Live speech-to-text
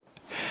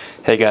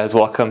Hey guys,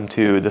 welcome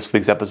to this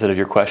week's episode of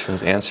Your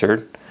Questions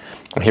Answered.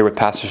 I'm here with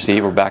Pastor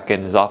Steve. We're back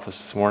in his office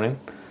this morning.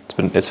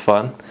 It's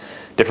fun.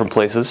 Different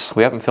places.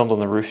 We haven't filmed on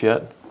the roof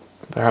yet.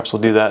 Perhaps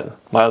we'll do that in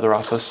my other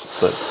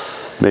office,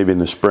 but maybe in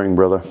the spring,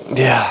 brother.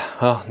 Yeah,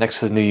 well,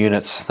 next to the new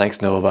units.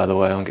 Thanks, Noah, by the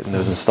way, on getting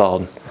those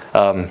installed.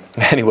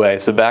 Anyway,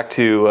 so back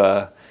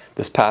to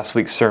this past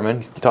week's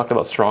sermon. You talked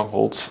about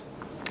strongholds.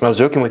 I was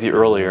joking with you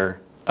earlier.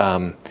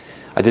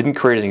 I didn't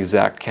create an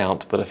exact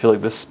count, but I feel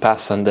like this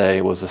past Sunday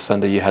was the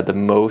Sunday you had the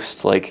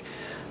most, like,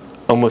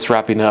 almost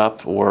wrapping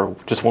up, or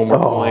just one more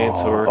point,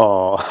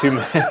 or 2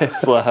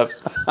 minutes left.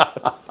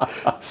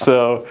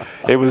 So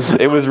it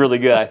was really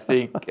good. I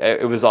think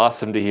it was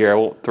awesome to hear. I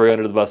won't throw you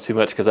under the bus too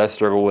much because I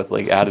struggle with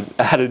like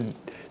added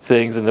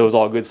things, and there was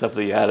all good stuff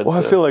that you added.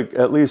 Well, so. I feel like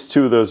at least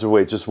two of those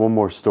are just one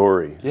more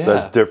story. Yeah. So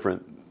that's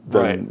different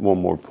than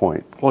one more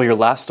point. Well, your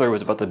last story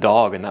was about the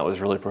dog, and that was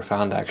really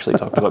profound. Actually,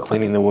 talked about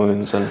cleaning the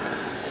wounds and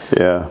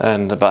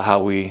about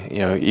how we,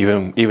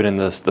 even in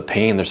the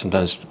pain, there's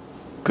sometimes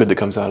good that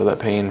comes out of that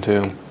pain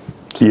too.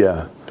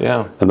 So,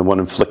 yeah. And the one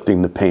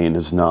inflicting the pain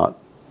is not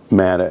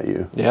mad at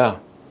you. Yeah.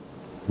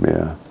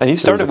 Yeah. And you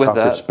started with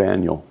that. Cocker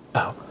Spaniel.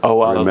 Oh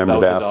wow.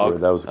 Remembered that was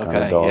afterward. That was the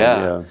kind of dog.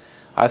 Yeah.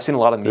 I've seen a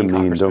lot of mean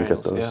Cocker Spaniels. Don't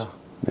get those.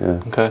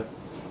 Yeah. Okay.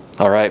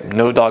 All right.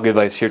 No dog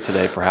advice here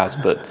today, perhaps,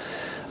 but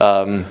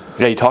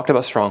you talked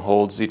about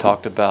strongholds. You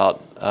talked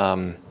about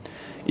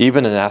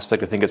even an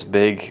aspect I think it's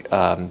big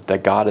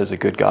that God is a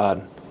good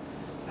God.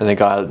 I think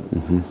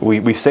God.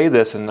 We say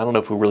this, and I don't know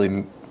if we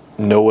really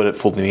know what it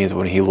fully means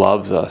when He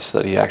loves us.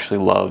 That He actually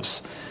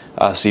loves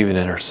us even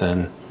in our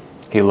sin.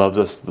 He loves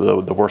us,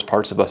 the worst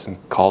parts of us, and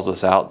calls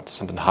us out to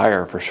something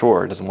higher for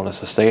sure. He doesn't want us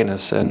to stay in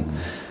His sin.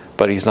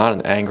 But He's not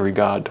an angry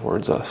God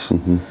towards us.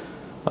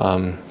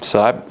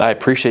 So I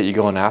appreciate you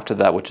going after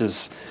that, which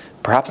is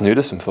perhaps new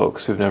to some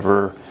folks who've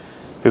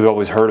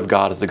always heard of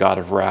God as the God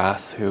of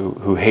wrath,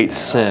 who hates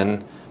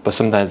sin, but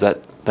sometimes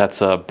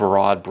that's a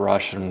broad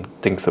brush and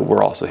thinks that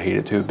we're also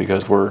hated too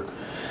because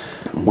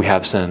we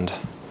have sinned.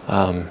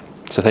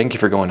 So thank you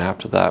for going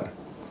after that.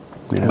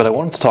 Yeah. But I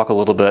wanted to talk a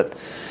little bit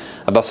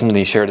about something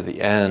you shared at the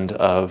end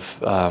of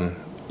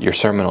your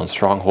sermon on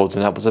strongholds,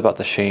 and that was about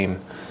the shame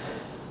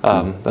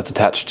that's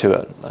attached to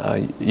it.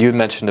 You had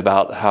mentioned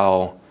about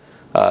how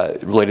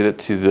related it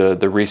to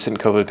the recent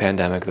COVID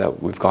pandemic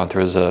that we've gone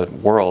through as a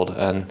world,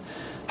 and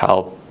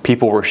how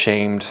people were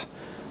shamed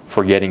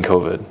for getting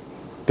COVID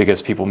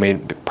because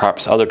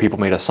perhaps other people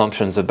made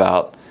assumptions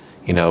about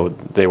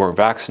they weren't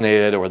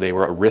vaccinated or they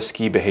were a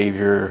risky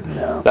behavior,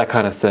 that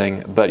kind of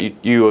thing.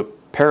 But you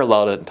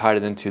paralleled it and tied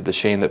it into the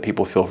shame that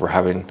people feel for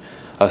having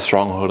a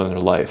stronghold in their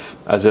life,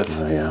 as if.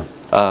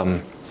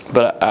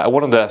 But I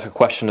wanted to ask a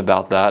question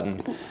about that,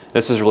 and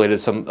this is related.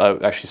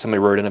 Actually, somebody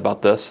wrote in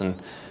about this and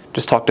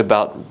just talked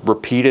about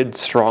repeated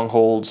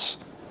strongholds,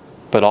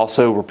 but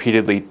also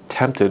repeatedly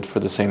tempted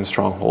for the same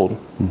stronghold,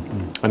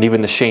 and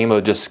even the shame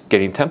of just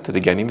getting tempted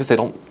again, even if they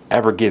don't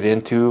ever give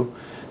into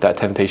that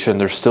temptation,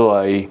 there's still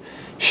a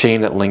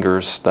shame that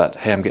lingers that,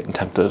 hey, I'm getting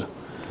tempted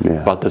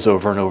about this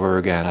over and over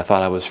again. I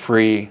thought I was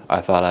free. I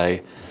thought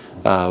I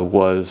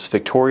was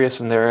victorious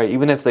in there.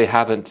 Even if they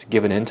haven't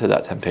given into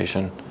that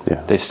temptation,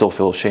 they still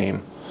feel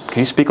shame. Can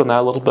you speak on that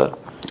a little bit?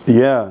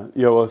 Yeah.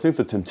 Well, I think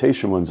the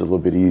temptation one's a little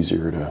bit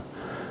easier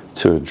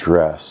to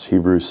address.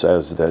 Hebrews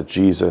says that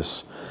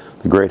Jesus,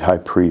 the great high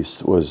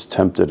priest, was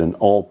tempted in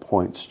all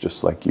points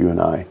just like you and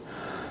I.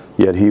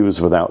 Yet He was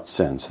without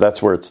sin. So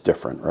that's where it's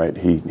different, right?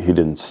 He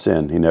didn't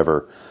sin. He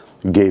never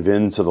gave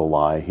in to the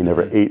lie. He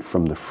never ate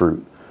from the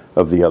fruit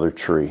of the other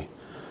tree.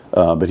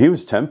 But He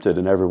was tempted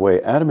in every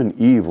way. Adam and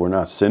Eve were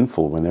not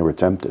sinful when they were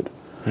tempted.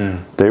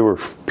 They were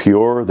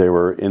pure. They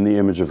were in the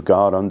image of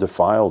God,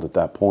 undefiled at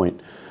that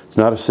point. It's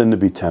not a sin to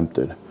be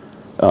tempted.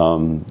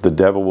 The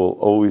devil will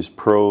always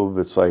probe.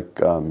 It's like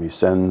he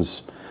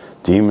sends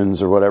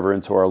demons or whatever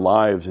into our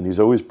lives, and he's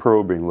always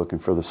probing, looking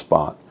for the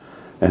spot.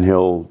 And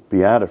he'll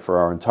be at it for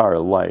our entire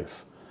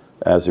life,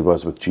 as he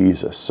was with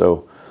Jesus.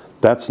 So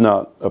that's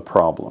not a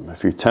problem.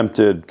 If you're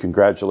tempted,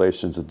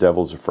 congratulations, the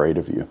devil's afraid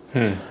of you.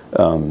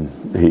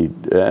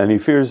 He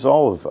fears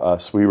all of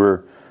us. We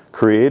were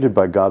created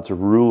by God to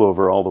rule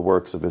over all the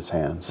works of His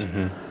hands.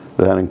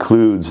 That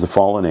includes the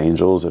fallen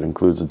angels. It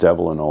includes the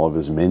devil and all of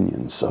his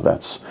minions. So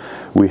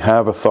we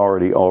have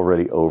authority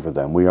already over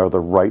them. We are the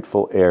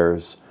rightful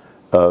heirs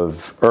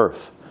of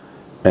earth.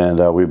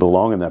 And we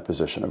belong in that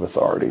position of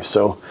authority.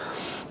 So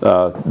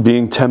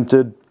being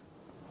tempted,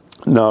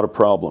 not a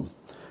problem.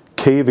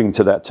 Caving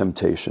to that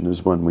temptation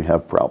is when we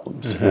have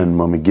problems and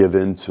when we give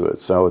in to it.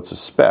 So I would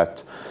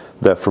suspect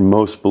that for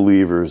most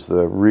believers,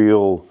 the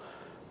real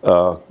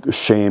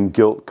shame,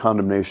 guilt,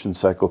 condemnation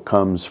cycle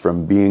comes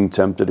from being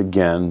tempted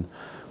again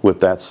with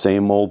that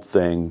same old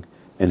thing,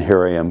 and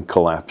here I am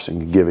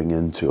collapsing, giving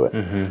into it,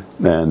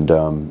 and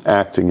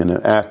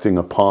acting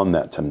upon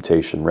that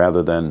temptation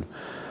rather than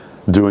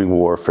doing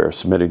warfare,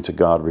 submitting to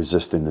God,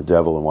 resisting the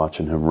devil, and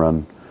watching him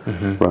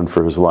run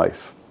for his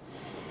life.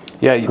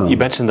 Yeah, you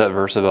mentioned that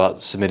verse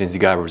about submitting to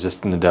God,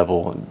 resisting the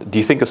devil. Do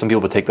you think that some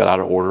people would take that out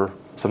of order?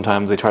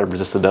 Sometimes they try to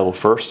resist the devil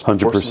first?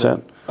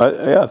 100%.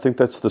 I think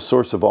that's the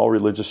source of all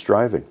religious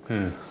striving.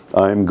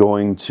 I'm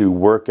going to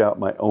work out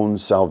my own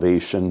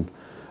salvation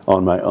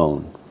on my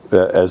own,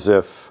 as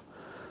if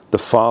the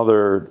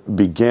Father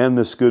began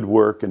this good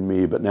work in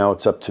me, but now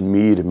it's up to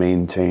me to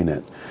maintain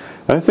it.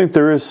 And I think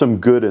there is some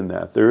good in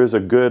that. There is a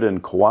good in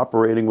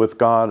cooperating with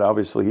God.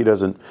 Obviously, He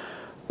doesn't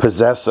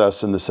possess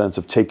us in the sense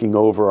of taking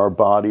over our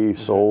body,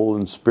 soul,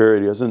 and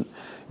spirit. He doesn't,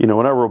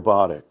 we're not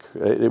robotic.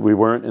 We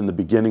weren't in the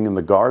beginning in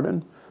the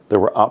garden. There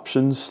were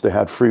options. They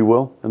had free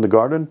will in the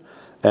garden.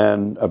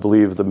 And I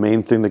believe the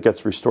main thing that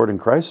gets restored in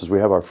Christ is we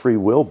have our free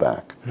will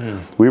back.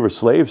 We were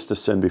slaves to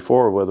sin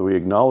before, whether we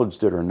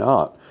acknowledged it or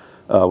not.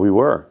 We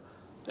were.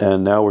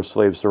 And now we're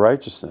slaves to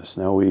righteousness.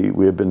 Now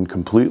we have been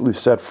completely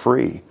set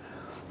free.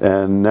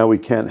 And now we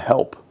can't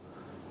help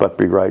but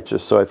be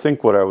righteous. So I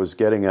think what I was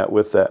getting at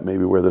with that,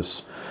 maybe where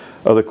this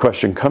other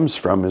question comes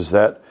from, is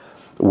that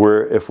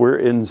if we're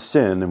in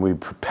sin and we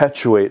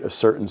perpetuate a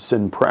certain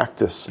sin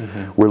practice,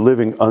 we're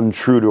living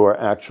untrue to our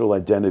actual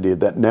identity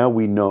that now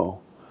we know.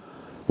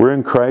 We're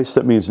in Christ.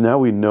 That means now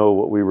we know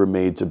what we were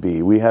made to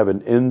be. We have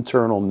an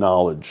internal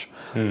knowledge.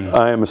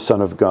 I am a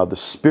son of God. The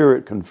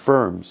Spirit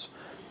confirms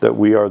that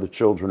we are the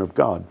children of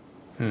God.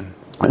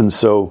 And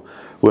so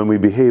when we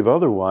behave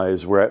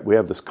otherwise, we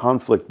have this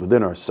conflict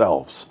within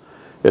ourselves.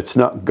 It's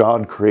not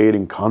God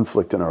creating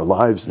conflict in our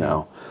lives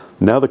now.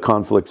 Now the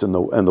conflicts and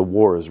the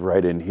war is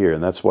right in here.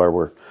 And that's why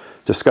we're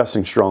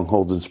discussing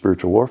strongholds and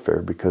spiritual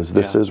warfare, because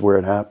this is where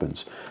it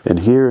happens. In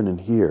here and in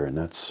here. And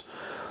that's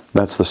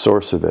the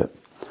source of it.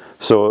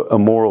 So a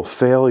moral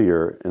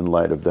failure in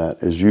light of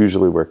that is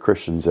usually where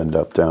Christians end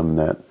up, down in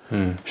that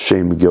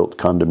shame, guilt,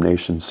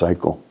 condemnation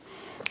cycle.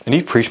 And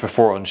you've preached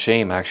before on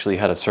shame. I actually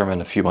had a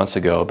sermon a few months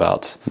ago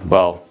about,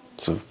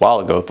 it's a while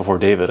ago, before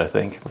David, I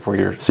think, before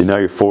you're... See, now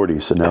you're 40,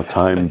 so now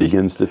time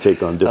begins to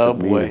take on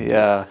different meaning.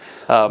 Yeah.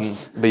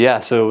 But yeah,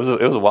 so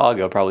it was a while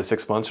ago, probably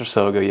 6 months or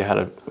so ago, you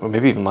had or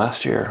maybe even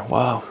last year.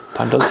 Wow,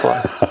 time does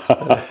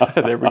fly.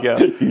 There we go.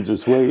 You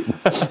just wait.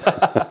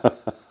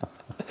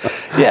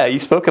 Yeah, you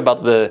spoke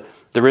about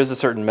there is a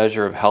certain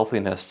measure of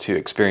healthiness to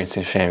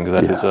experiencing shame,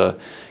 because that is a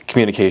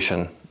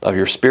communication of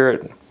your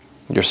spirit,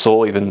 your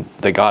soul, even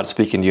that God's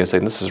speaking to you and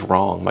saying, this is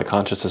wrong. My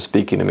conscience is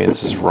speaking to me,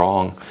 this is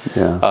wrong.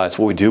 It's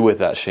what we do with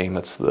that shame.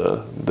 It's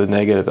the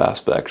negative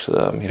aspect.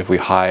 If we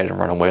hide and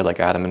run away like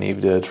Adam and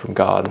Eve did from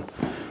God,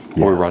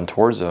 or we run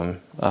towards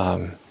Him.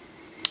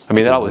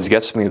 That always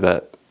gets me,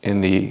 that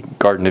in the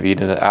Garden of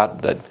Eden,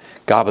 that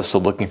God was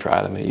still looking for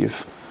Adam and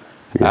Eve.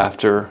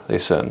 After they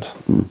sinned,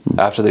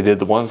 after they did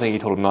the one thing He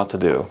told them not to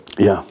do.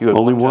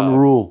 Only one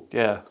rule.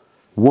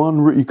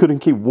 You couldn't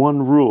keep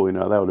one rule.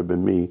 That would have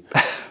been me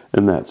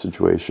in that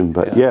situation.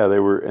 But they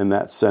were, in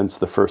that sense,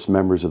 the first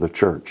members of the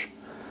church.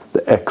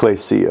 The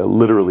ecclesia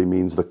literally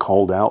means the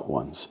called out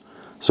ones.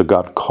 So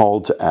God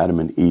called to Adam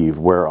and Eve,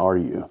 where are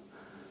you?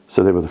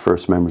 So they were the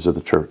first members of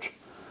the church.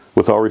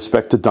 With all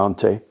respect to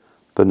Dante,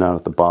 they're not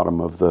at the bottom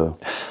of the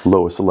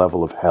lowest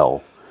level of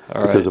hell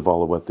because of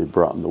all of what they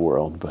brought in the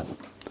world. But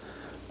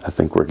I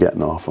think we're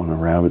getting off on a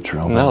rabbit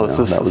trail. No, this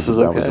is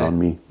okay. That was on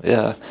me.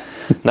 Yeah.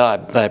 No,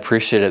 I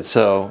appreciate it.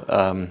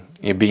 So,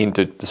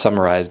 to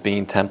summarize,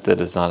 being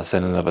tempted is not a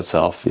sin in and of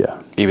itself.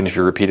 Even if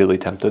you're repeatedly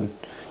tempted.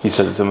 You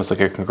said it's almost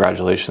like a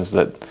congratulations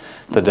that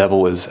the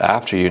devil is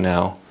after you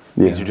now.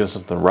 Means you're doing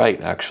something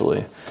right,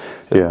 actually.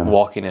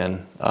 Walking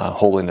in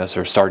holiness,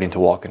 or starting to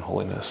walk in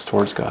holiness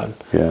towards God.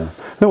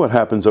 What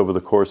happens over the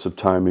course of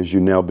time is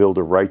you now build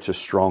a righteous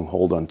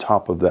stronghold on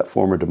top of that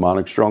former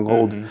demonic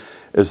stronghold.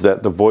 Is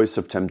that the voice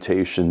of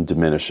temptation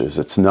diminishes.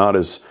 It's not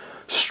as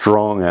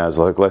strong as,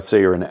 like, let's say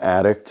you're an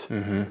addict.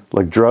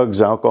 Like drugs,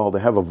 alcohol, they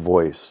have a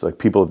voice. Like,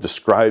 people have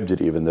described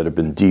it even, that have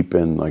been deep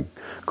in, like,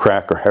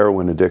 crack or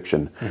heroin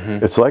addiction.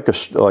 It's like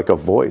a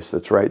voice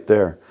that's right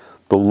there.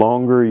 The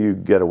longer you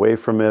get away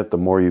from it, the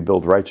more you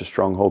build righteous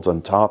strongholds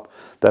on top,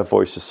 that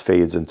voice just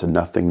fades into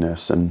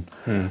nothingness. And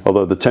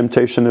although the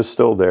temptation is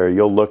still there,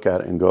 you'll look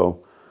at it and go,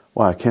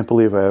 wow, I can't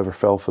believe I ever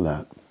fell for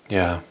that.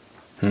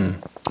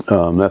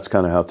 That's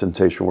kind of how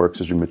temptation works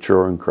as you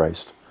mature in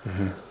Christ.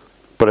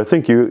 But I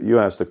think you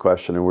asked a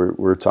question, and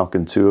we're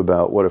talking too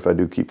about, what if I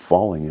do keep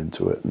falling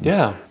into it? And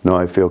no,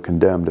 I feel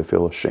condemned. I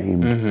feel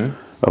ashamed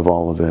of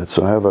all of it.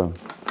 So I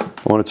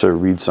wanted to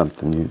read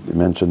something. You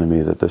mentioned to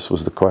me that this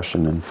was the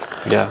question, and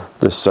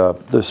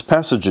this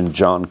passage in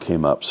John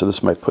came up. So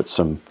this might put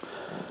some,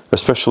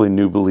 especially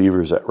new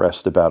believers, at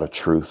rest about a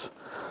truth.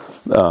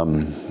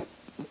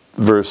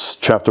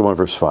 Chapter 1,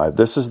 verse 5.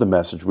 This is the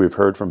message we've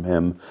heard from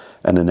Him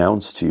and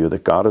announced to you,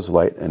 that God is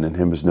light and in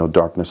Him is no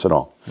darkness at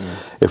all.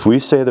 If we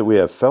say that we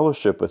have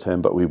fellowship with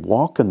Him, but we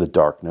walk in the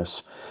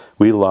darkness,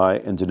 we lie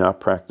and do not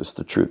practice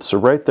the truth. So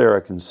right there I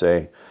can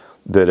say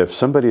that if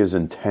somebody is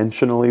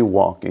intentionally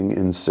walking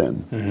in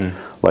sin,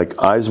 like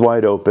eyes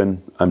wide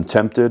open, I'm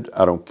tempted,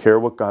 I don't care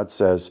what God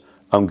says,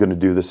 I'm going to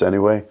do this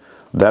anyway,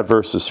 that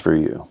verse is for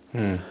you.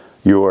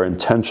 You are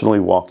intentionally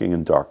walking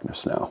in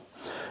darkness now.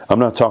 I'm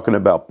not talking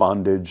about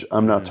bondage.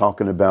 I'm not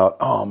talking about,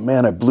 oh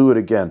man, I blew it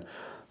again.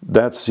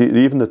 That's,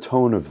 even the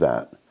tone of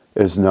that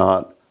is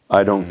not,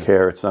 I don't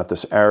care. It's not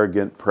this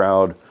arrogant,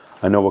 proud,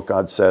 I know what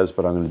God says,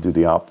 but I'm going to do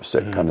the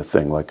opposite kind of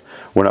thing. Like,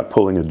 we're not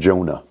pulling a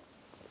Jonah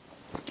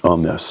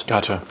on this.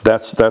 Gotcha.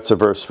 That's a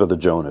verse for the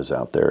Jonahs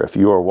out there. If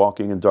you are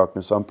walking in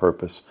darkness on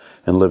purpose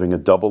and living a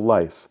double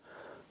life,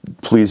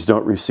 please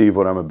don't receive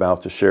what I'm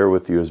about to share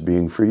with you as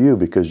being for you,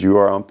 because you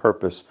are on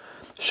purpose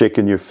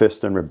shaking your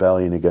fist in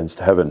rebellion against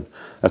heaven.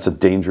 That's a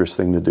dangerous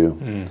thing to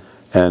do.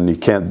 And you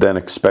can't then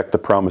expect the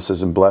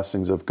promises and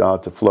blessings of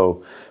God to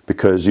flow,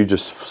 because you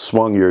just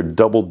swung your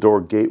double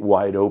door gate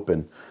wide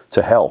open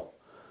to hell,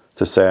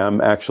 to say, I'm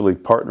actually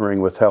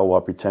partnering with hell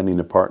while pretending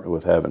to partner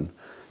with heaven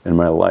in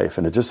my life.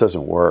 And it just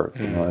doesn't work.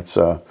 You know,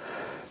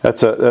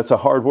 that's a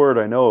hard word,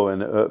 I know,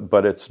 and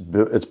but it's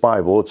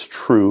Bible, it's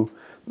true.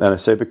 And I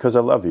say because I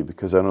love you,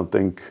 because I don't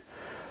think,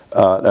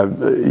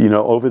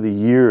 over the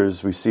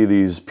years we see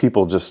these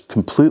people just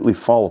completely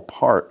fall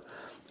apart.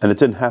 And it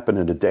didn't happen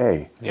in a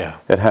day. Yeah.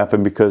 It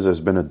happened because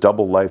there's been a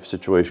double life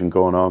situation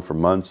going on for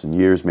months and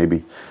years,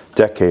 maybe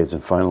decades,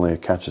 and finally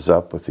it catches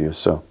up with you.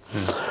 So,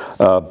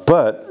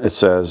 but it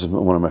says,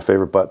 one of my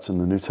favorite buts in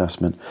the New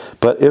Testament,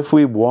 but if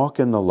we walk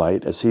in the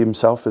light, as he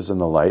himself is in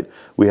the light,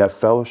 we have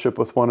fellowship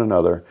with one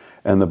another,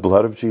 and the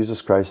blood of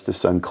Jesus Christ, his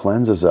Son,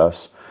 cleanses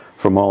us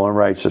from all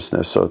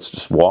unrighteousness. So it's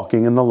just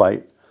walking in the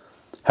light,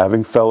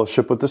 having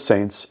fellowship with the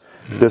saints.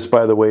 This,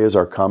 by the way, is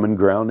our common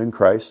ground in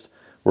Christ.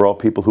 We're all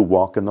people who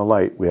walk in the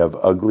light. We have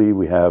ugly,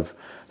 we have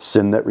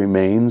sin that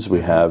remains,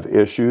 we have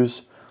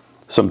issues,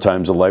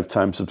 sometimes a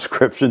lifetime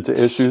subscription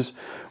to issues.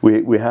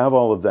 We have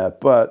all of that,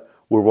 but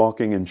we're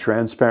walking in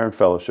transparent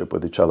fellowship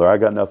with each other. I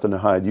got nothing to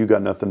hide, you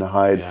got nothing to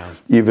hide. Yeah.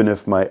 Even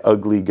if my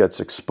ugly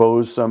gets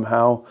exposed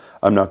somehow,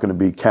 I'm not going to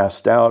be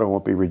cast out, I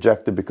won't be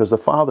rejected, because the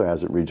Father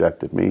hasn't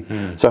rejected me.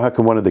 So how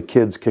can one of the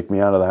kids kick me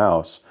out of the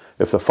house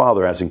if the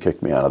Father hasn't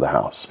kicked me out of the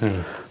house?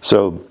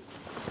 So,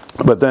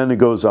 but then it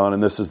goes on,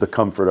 and this is the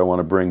comfort I want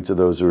to bring to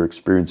those who are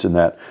experiencing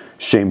that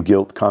shame,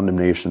 guilt,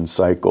 condemnation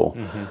cycle.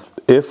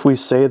 If we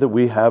say that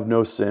we have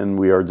no sin,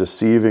 we are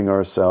deceiving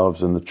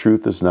ourselves, and the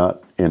truth is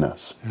not in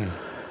us.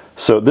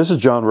 So this is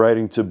John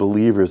writing to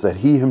believers that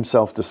he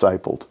himself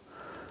discipled.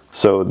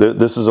 So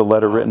this is a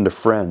letter written to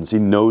friends. He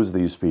knows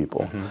these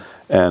people,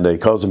 and he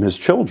calls them his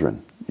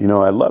children. You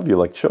know, I love you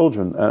like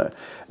children.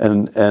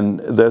 And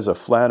there's a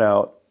flat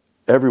out,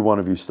 every one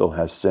of you still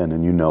has sin,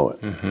 and you know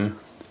it.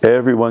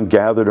 Everyone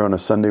gathered on a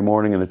Sunday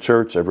morning in a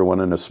church,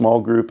 everyone in a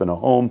small group, in a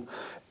home,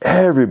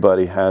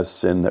 everybody has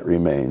sin that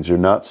remains. You're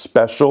not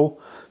special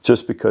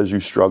just because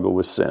you struggle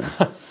with sin.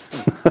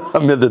 I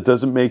mean, that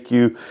doesn't make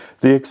you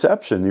the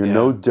exception. You're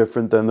no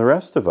different than the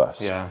rest of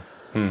us.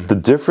 The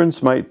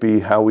difference might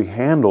be how we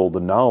handle the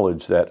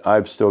knowledge that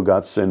I've still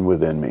got sin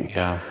within me.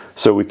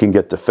 So we can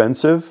get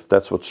defensive.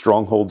 That's what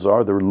strongholds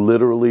are. They're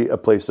literally a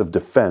place of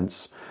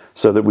defense,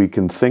 so that we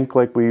can think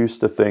like we used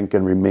to think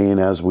and remain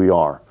as we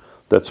are.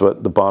 That's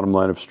what the bottom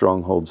line of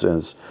strongholds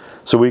is.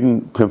 So we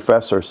can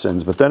confess our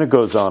sins. But then it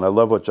goes on. I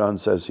love what John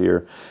says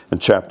here in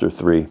chapter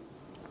 3.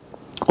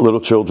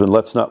 Little children,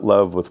 let's not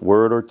love with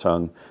word or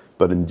tongue,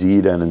 but in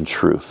deed and in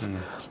truth.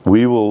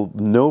 We will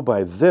know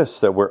by this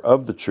that we're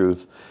of the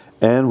truth,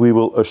 and we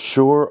will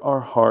assure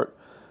our heart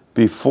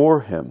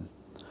before him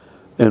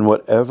in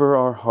whatever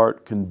our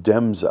heart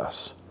condemns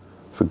us,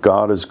 for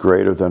God is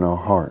greater than our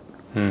heart.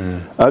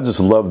 I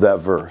just love that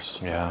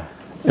verse.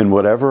 In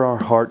whatever our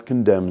heart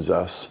condemns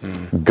us,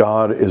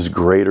 God is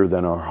greater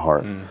than our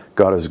heart.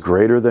 God is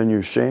greater than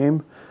your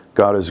shame.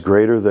 God is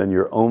greater than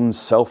your own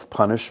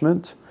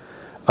self-punishment.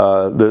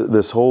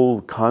 This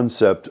whole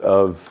concept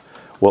of,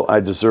 well, I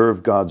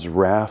deserve God's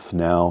wrath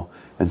now,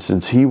 and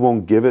since he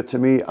won't give it to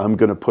me, I'm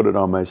going to put it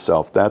on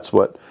myself. That's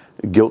what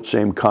guilt,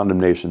 shame,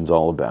 condemnation is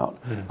all about.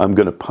 I'm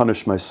going to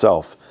punish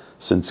myself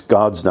since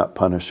God's not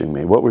punishing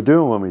me. What we're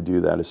doing when we do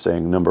that is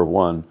saying, number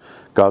one,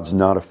 God's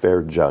not a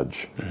fair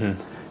judge.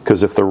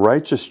 Because if the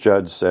righteous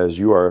judge says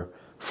you are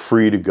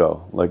free to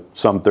go, like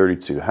Psalm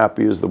 32,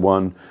 happy is the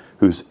one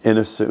whose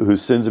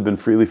sins have been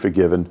freely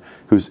forgiven,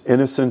 whose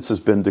innocence has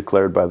been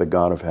declared by the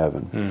God of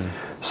heaven.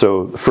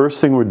 So the first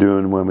thing we're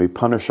doing when we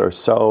punish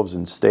ourselves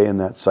and stay in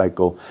that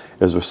cycle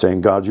is we're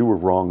saying, God, you were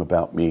wrong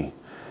about me.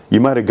 You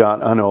might have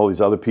got, I know, all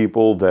these other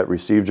people that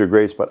received your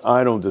grace, but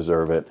I don't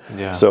deserve it.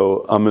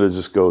 So I'm going to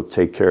just go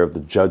take care of the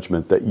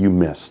judgment that you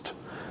missed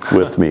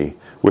with me.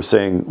 We're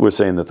saying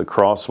that the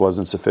cross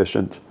wasn't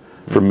sufficient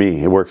for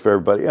me. It worked for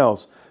everybody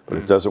else, but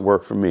it doesn't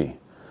work for me.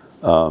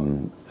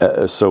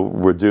 So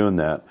we're doing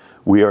that.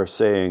 We are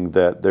saying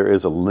that there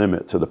is a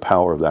limit to the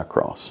power of that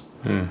cross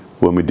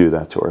when we do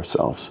that to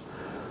ourselves.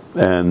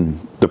 And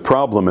the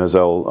problem is,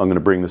 I'm going to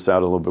bring this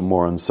out a little bit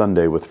more on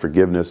Sunday with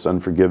forgiveness,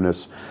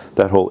 unforgiveness,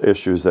 that whole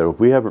issue is that if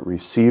we haven't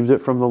received it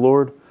from the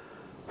Lord,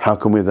 how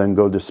can we then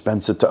go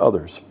dispense it to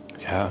others?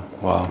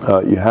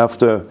 You have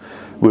to,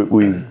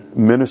 we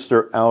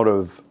minister out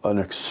of an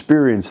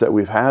experience that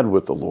we've had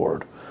with the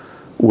Lord,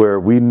 where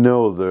we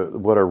know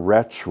what a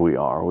wretch we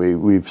are.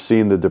 We've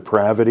seen the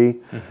depravity,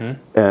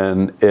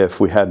 and if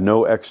we had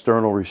no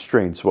external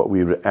restraints, what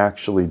we would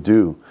actually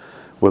do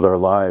with our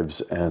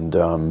lives. And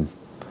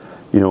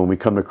when we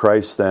come to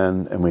Christ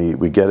then, and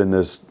we get in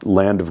this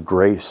land of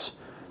grace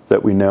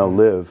that we now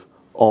live,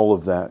 all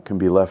of that can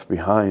be left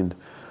behind.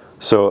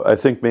 So I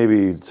think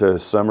maybe to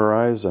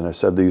summarize, and I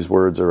said these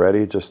words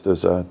already, just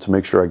as to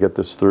make sure I get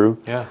this through.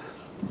 Yeah.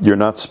 You're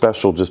not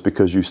special just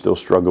because you still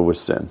struggle with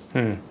sin.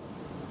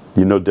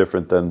 You're no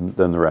different than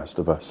the rest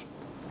of us.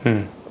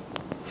 And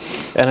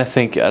I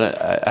think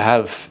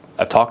I've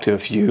talked to a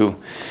few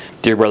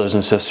dear brothers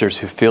and sisters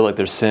who feel like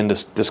their sin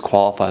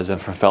disqualifies them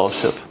from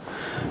fellowship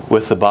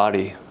with the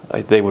body.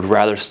 Like they would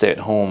rather stay at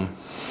home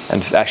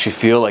and actually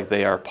feel like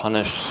they are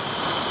punished.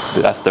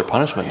 That's their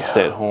punishment, to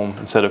stay at home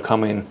instead of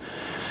coming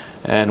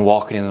and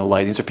walking in the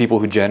light. These are people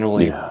who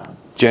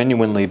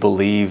genuinely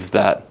believe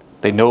that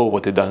they know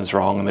what they've done is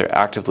wrong, and they're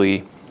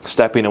actively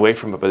stepping away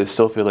from it, but they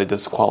still feel they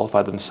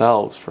disqualify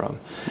themselves from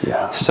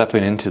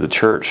stepping into the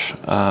church.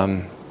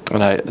 And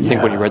I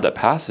think when you read that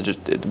passage,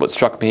 what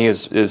struck me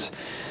is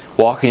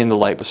walking in the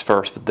light was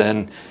first, but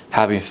then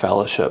having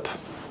fellowship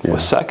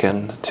was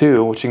second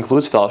too, which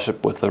includes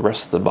fellowship with the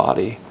rest of the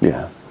body.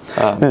 Yeah.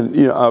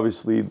 And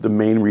obviously the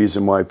main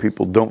reason why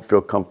people don't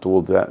feel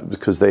comfortable with that is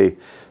because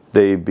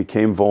they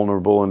became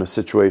vulnerable in a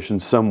situation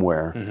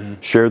somewhere,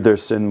 shared their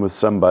sin with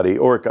somebody,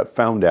 or it got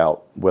found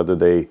out, whether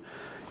they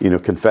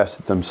confessed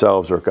it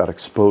themselves or it got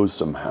exposed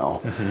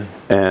somehow.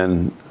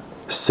 And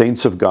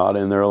saints of God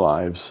in their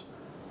lives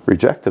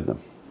rejected them.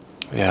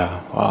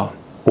 Yeah, wow.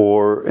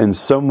 Or in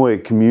some way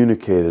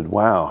communicated,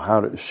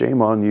 wow,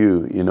 shame on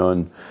you,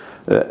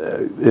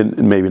 and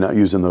maybe not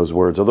using those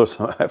words,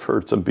 although I've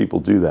heard some people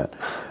do that.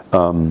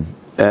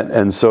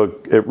 And so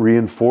it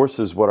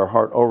reinforces what our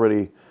heart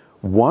already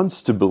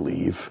wants to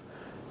believe,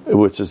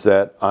 which is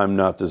that I'm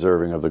not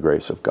deserving of the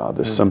grace of God.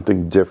 There's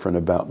something different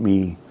about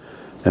me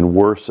and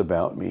worse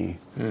about me.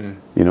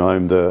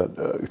 I'm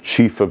the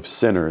chief of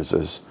sinners,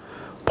 as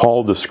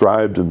Paul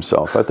described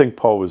himself. I think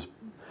Paul was,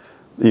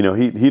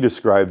 he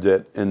described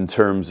it in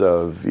terms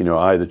of,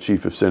 I, the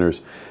chief of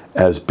sinners,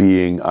 as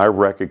being, I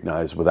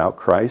recognize without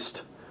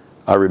Christ,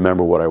 I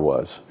remember what I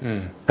was.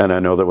 And I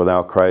know that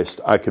without Christ,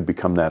 I could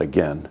become that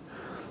again.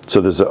 So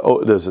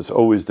there's this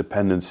always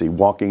dependency,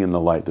 walking in the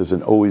light. There's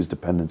an always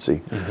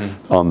dependency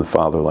on the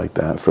Father like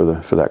that, for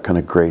that kind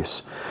of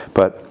grace.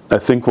 But I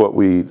think what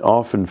we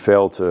often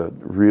fail to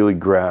really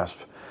grasp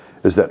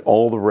is that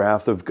all the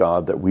wrath of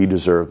God that we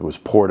deserved was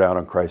poured out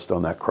on Christ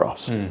on that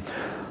cross.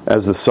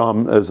 As the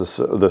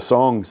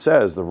song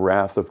says, the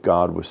wrath of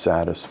God was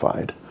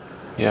satisfied.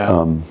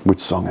 Yeah. Which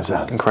song is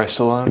that? In Christ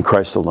alone. In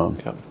Christ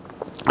alone. Yep.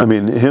 I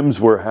mean,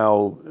 hymns were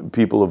how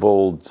people of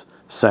old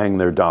sang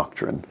their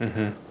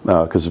doctrine,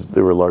 because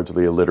they were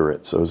largely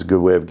illiterate, so it was a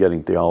good way of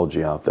getting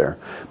theology out there.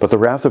 But the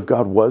wrath of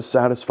God was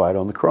satisfied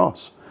on the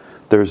cross.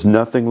 There's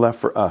nothing left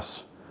for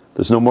us.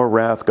 There's no more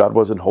wrath. God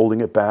wasn't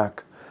holding it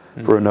back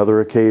for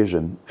another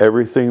occasion.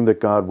 Everything that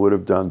God would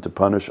have done to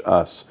punish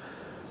us,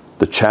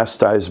 the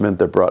chastisement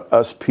that brought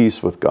us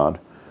peace with God,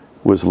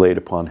 was laid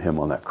upon him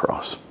on that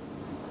cross.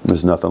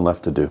 There's nothing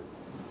left to do.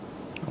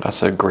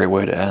 That's a great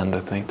way to end,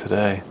 I think,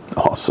 today.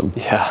 Awesome.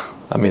 Yeah.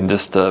 I mean,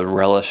 just to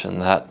relish in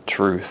that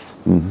truth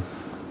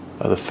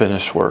of the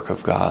finished work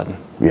of God.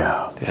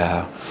 Yeah.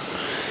 Yeah.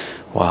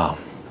 Wow.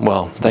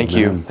 Well, thank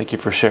you. Thank you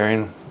for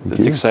sharing.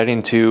 It's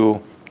exciting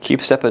to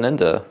keep stepping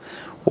into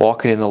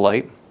walking in the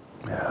light,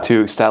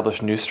 to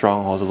establish new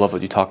strongholds. I love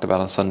what you talked about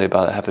on Sunday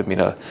about it having been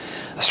a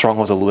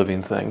stronghold is a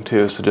living thing,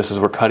 too. So just as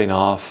we're cutting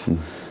off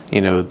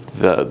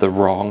the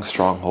wrong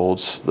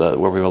strongholds, where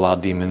we've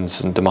allowed demons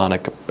and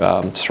demonic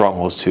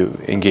strongholds to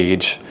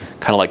engage,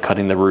 kind of like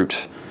cutting the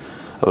root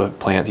of a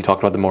plant. You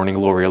talked about the morning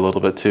glory a little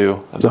bit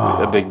too. That's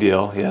a big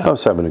deal. Yeah. I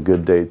was having a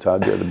good day,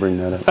 Todd. You had to bring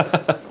that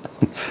up.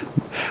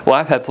 Well,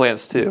 I've had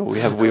plants too.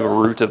 We have a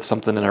root of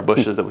something in our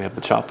bushes that we have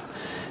to chop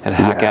and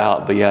hack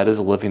out. But it is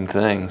a living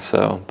thing.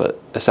 So, but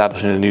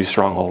establishing a new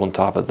stronghold on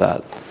top of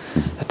that,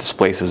 that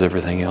displaces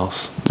everything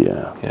else.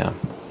 Yeah. Yeah.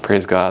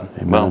 Praise God.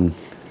 Amen. Well,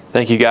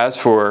 thank you guys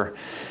for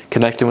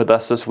connecting with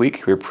us this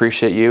week. We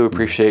appreciate you. We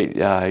appreciate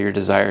your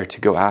desire to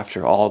go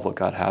after all of what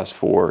God has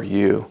for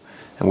you.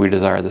 And we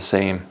desire the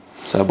same.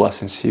 So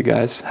blessings to you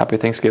guys. Happy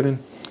Thanksgiving.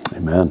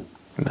 Amen.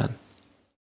 Amen.